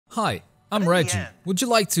Hi, I'm Reggie. Would you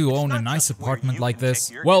like to own a nice apartment like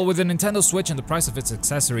this? Well, with the Nintendo Switch and the price of its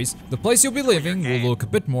accessories, the place you'll be living will look a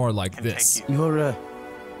bit more like this. You're a...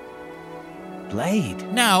 Blade?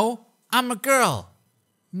 No, I'm a girl.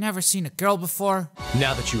 Never seen a girl before?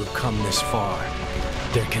 Now that you have come this far,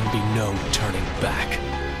 there can be no turning back.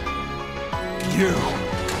 You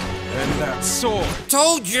and that sword.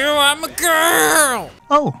 Told you I'm a girl!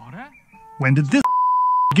 Oh, when did this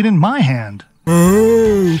get in my hand?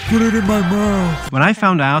 Oh, put it in my mouth. When I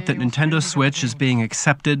found out that Nintendo Switch is being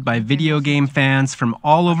accepted by video game fans from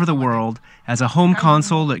all over the world as a home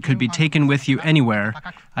console that could be taken with you anywhere,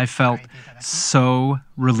 I felt so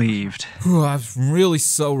relieved. I'm really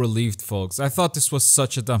so relieved, folks. I thought this was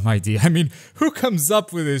such a dumb idea. I mean, who comes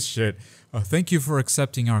up with this shit? Thank you for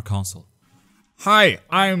accepting our console. Hi,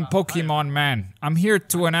 I'm Pokemon Man. I'm here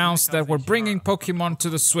to announce that we're bringing Pokemon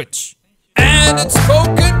to the Switch. And it's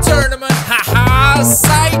Pokken Tournament! Haha!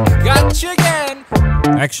 Psych! Gotcha again!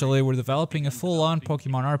 Actually, we're developing a full-on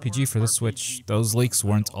Pokemon RPG for the Switch. Those leaks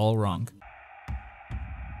weren't all wrong.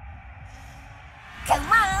 Come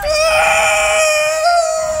on!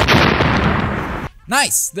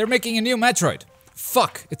 Nice! They're making a new Metroid.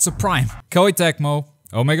 Fuck, it's a Prime. Koei Tecmo,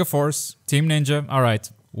 Omega Force, Team Ninja. Alright,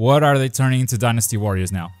 what are they turning into Dynasty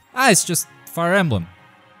Warriors now? Ah, it's just Fire Emblem.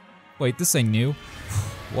 Wait, this ain't new.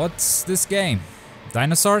 What's this game?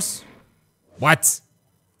 Dinosaurs? What?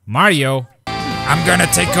 Mario? I'm gonna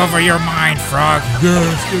take over your mind, Frog.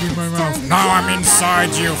 Yes, get in my mouth. Now I'm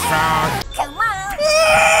inside you, Frog. Come on!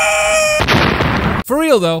 For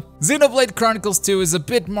real though, Xenoblade Chronicles 2 is a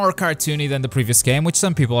bit more cartoony than the previous game, which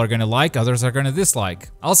some people are gonna like, others are gonna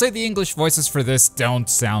dislike. I'll say the English voices for this don't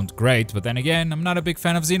sound great, but then again, I'm not a big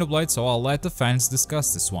fan of Xenoblade, so I'll let the fans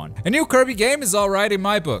discuss this one. A new Kirby game is alright in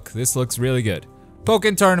my book. This looks really good.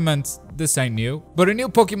 Pokken Tournament, this ain't new. But a new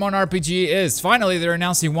Pokemon RPG is. Finally, they're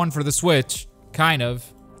announcing one for the Switch. Kind of.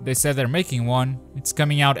 They said they're making one. It's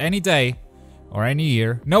coming out any day. Or any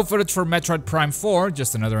year. No footage for Metroid Prime 4,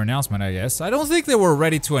 just another announcement I guess. I don't think they were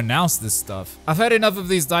ready to announce this stuff. I've had enough of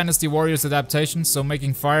these Dynasty Warriors adaptations, so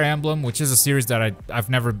making Fire Emblem, which is a series that I've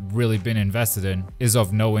never really been invested in, is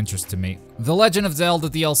of no interest to me. The Legend of Zelda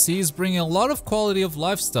DLC is bringing a lot of quality of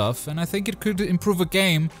life stuff, and I think it could improve a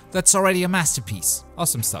game that's already a masterpiece.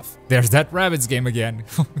 Awesome stuff. There's that Rabbids game again.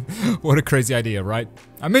 What a crazy idea, right?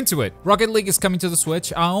 I'm into it. Rocket League is coming to the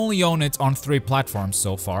Switch. I only own it on 3 platforms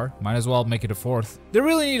so far. Might as well make it a 4th. They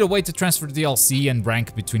really need a way to transfer DLC and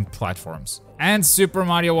rank between platforms. And Super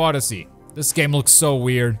Mario Odyssey. This game looks so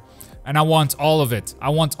weird. And I want all of it. I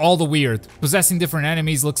want all the weird. Possessing different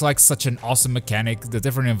enemies looks like such an awesome mechanic. The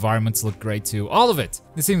different environments look great too. All of it.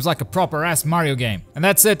 This seems like a proper ass Mario game. And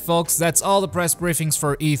that's it, folks. That's all the press briefings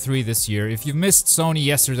for E3 this year. If you missed Sony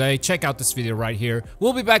yesterday, check out this video right here.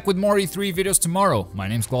 We'll be back with more E3 videos tomorrow. My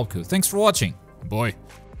name's Globku. Thanks for watching. Boy.